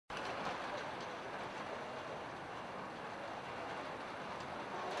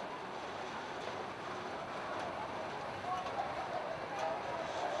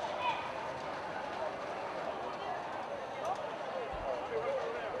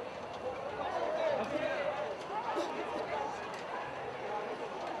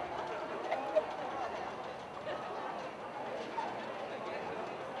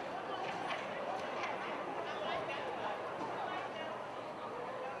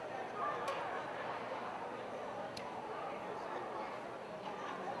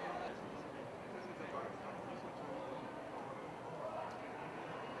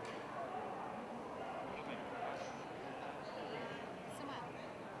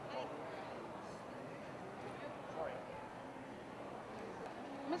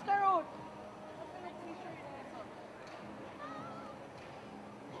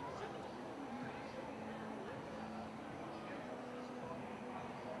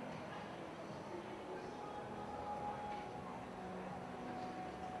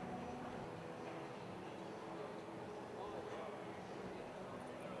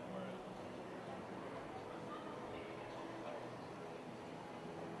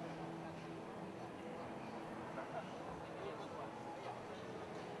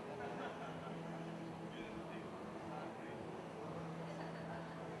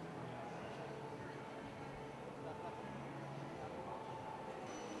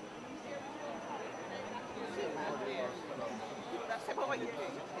over here.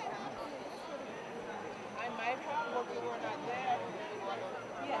 I might have, but we were not there.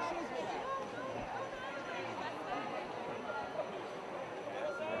 Yeah, she's with us.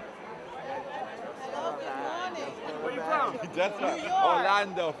 Hello, good morning. Where you from? That's New York.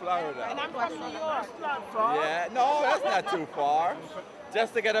 Orlando, Florida. And I'm from New York. That's not far. Yeah, no, that's not too far.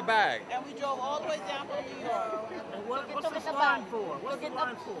 Just to get a bag. And we drove all the way down from New York. And what's this line for? What's the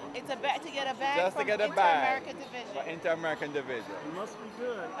line for? It's a bag to get a bag Just to from get a bag. Inter-American Division. For Inter-American Division. It must be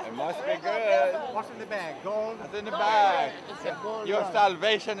good. It must be good. What's in the bag? Gold? What's in the bag? Gold Your run.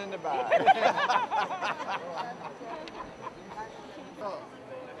 salvation in the bag. Oh,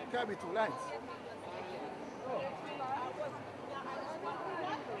 can't be too light.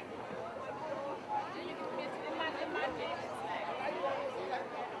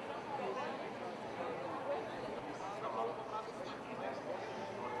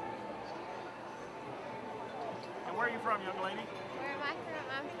 And where are you from, young lady? Where am I from?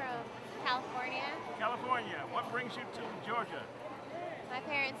 I'm from California. California. What brings you to Georgia? My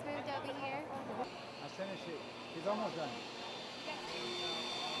parents moved over here. I'll finish it. He's almost done.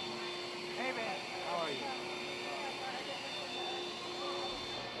 Hey, man. How are you?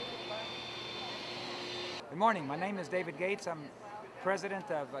 Good morning. My name is David Gates. I'm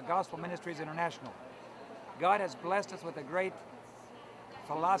president of Gospel Ministries International. God has blessed us with a great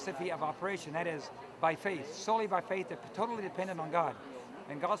philosophy of operation, that is by faith, solely by faith, totally dependent on God.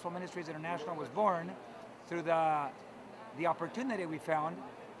 And Gospel Ministries International was born through the opportunity we found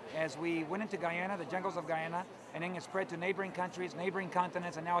as we went into Guyana, the jungles of Guyana, and then it spread to neighboring countries, neighboring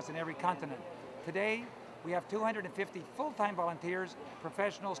continents, and now it's in every continent. Today, we have 250 full-time volunteers,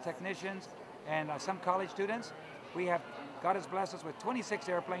 professionals, technicians, and some college students. God has blessed us with 26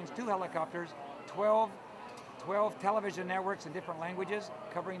 airplanes, 2 helicopters, 12 television networks in different languages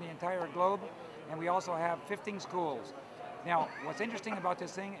covering the entire globe, and we also have 15 schools. Now, what's interesting about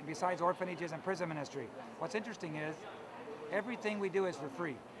this thing, besides orphanages and prison ministry, what's interesting is everything we do is for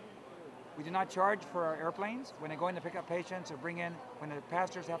free. We do not charge for our airplanes when they go in to pick up patients or bring in, when the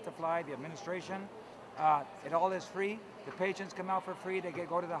pastors have to fly, the administration, it all is free. The patients come out for free, they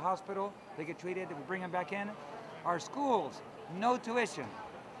go to the hospital, they get treated, we bring them back in. Our schools, no tuition.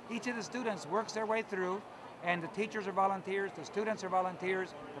 Each of the students works their way through, and the teachers are volunteers, the students are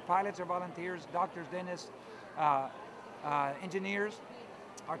volunteers, the pilots are volunteers, doctors, dentists, engineers.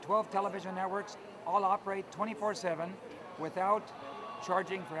 Our 12 television networks all operate 24/7 without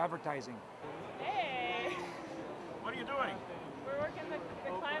charging for advertising. Hey! What are you doing? We're working the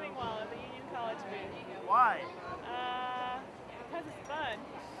climbing wall at the Union College booth. Why? Because it's fun.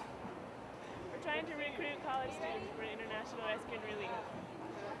 We're trying to recruit college students for international rescue and relief.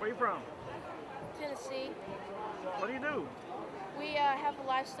 Where are you from? Tennessee. What do you do? We have a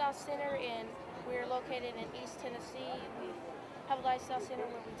lifestyle center and we're located in East Tennessee. We have a lifestyle center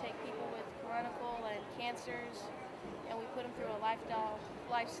where we take people with chronic and cancers and we put them through a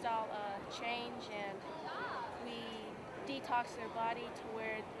lifestyle change, and we detox their body to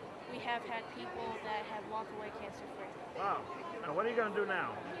where we have had people that have walked away cancer free. Wow. Now what are you going to do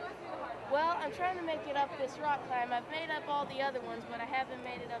now? Well, I'm trying to make it up this rock climb. I've made up all the other ones, but I haven't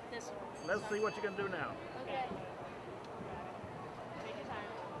made it up this one. Let's see what you can do now. Okay. Take your time.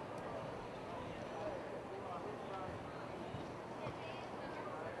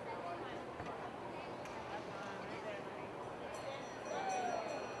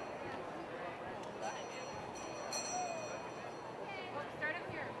 Start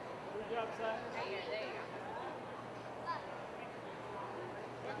up here. Good job, son. There you go.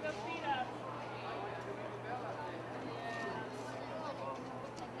 Work those feet up.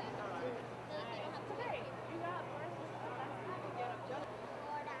 Okay, you got first.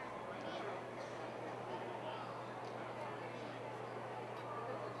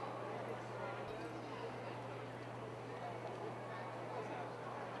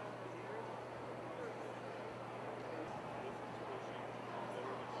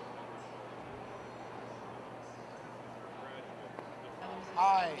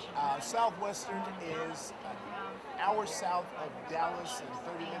 Hi, Southwestern is an hour south of Dallas and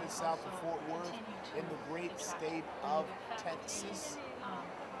 30 minutes south of Fort Worth in the great state of Texas.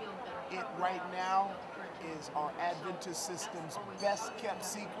 It right now is our Adventist system's best kept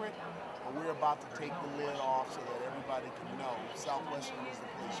secret, and we're about to take the lid off so that everybody can know Southwestern is the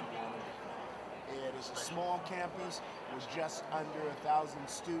place you want to be. It is a small campus with just under 1,000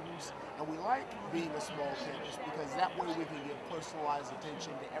 students, and we like being a small campus because that way we can give personalized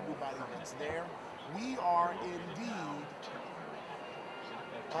attention to everybody that's there. We are indeed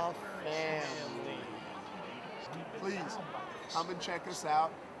a family. Please come and check us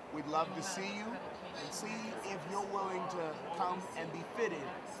out. We'd love to see you and see if you're willing to come and be fitted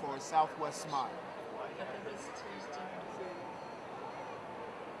for a Southwest smile.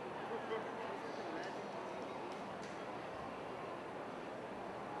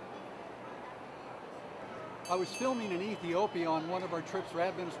 I was filming in Ethiopia on one of our trips for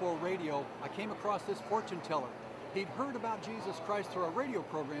Adventist World Radio. I came across this fortune teller. He'd heard about Jesus Christ through our radio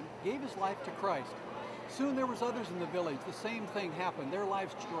program, gave his life to Christ. Soon there was others in the village. The same thing happened. Their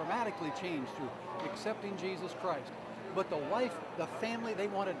lives dramatically changed through accepting Jesus Christ. But the wife, the family, they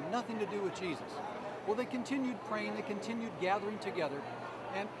wanted nothing to do with Jesus. Well, they continued praying, they continued gathering together,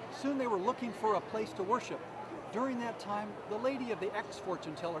 and soon they were looking for a place to worship. During that time, the lady of the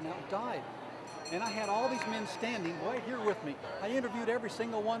ex-fortune teller now died. And I had all these men standing right here with me. I interviewed every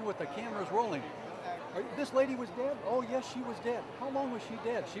single one with the cameras rolling. This lady was dead? Oh, yes, she was dead. How long was she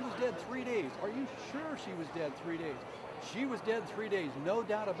dead? She was dead 3 days. Are you sure she was dead 3 days? She was dead 3 days, no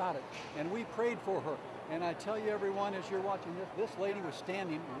doubt about it. And we prayed for her. And I tell you, everyone, as you're watching this lady was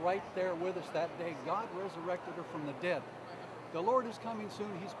standing right there with us that day. God resurrected her from the dead. The Lord is coming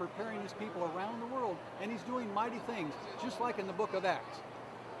soon. He's preparing his people around the world, and he's doing mighty things, just like in the book of Acts.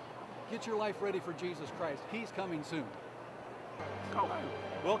 Get your life ready for Jesus Christ. He's coming soon. Go.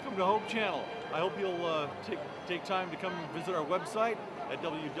 Welcome to Hope Channel. I hope you'll take time to come visit our website at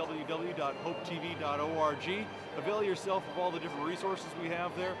www.hopetv.org. Avail yourself of all the different resources we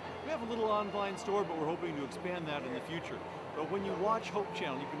have there. We have a little online store, but we're hoping to expand that in the future. But when you watch Hope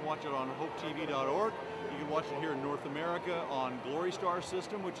Channel, you can watch it on hopetv.org. You can watch it here in North America on Glory Star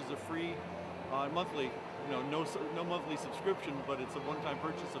system, which is a free monthly, no monthly subscription, but it's a one-time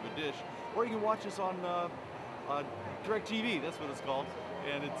purchase of a dish. Or you can watch us on DirecTV, that's what it's called.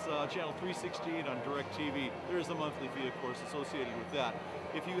 And it's channel 368 on DirecTV. There is a monthly fee, of course, associated with that.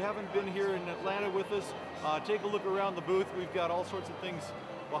 If you haven't been here in Atlanta with us, take a look around the booth. We've got all sorts of things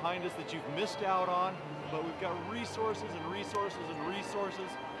behind us that you've missed out on, but we've got resources and resources and resources,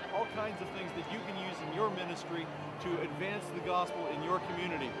 all kinds of things that you can use in your ministry to advance the gospel in your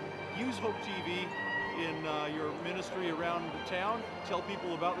community. Use Hope TV in your ministry around the town. Tell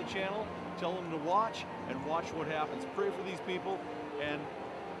people about the channel. Tell them to watch and watch what happens. Pray for these people, and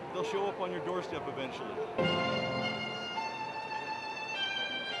they'll show up on your doorstep eventually.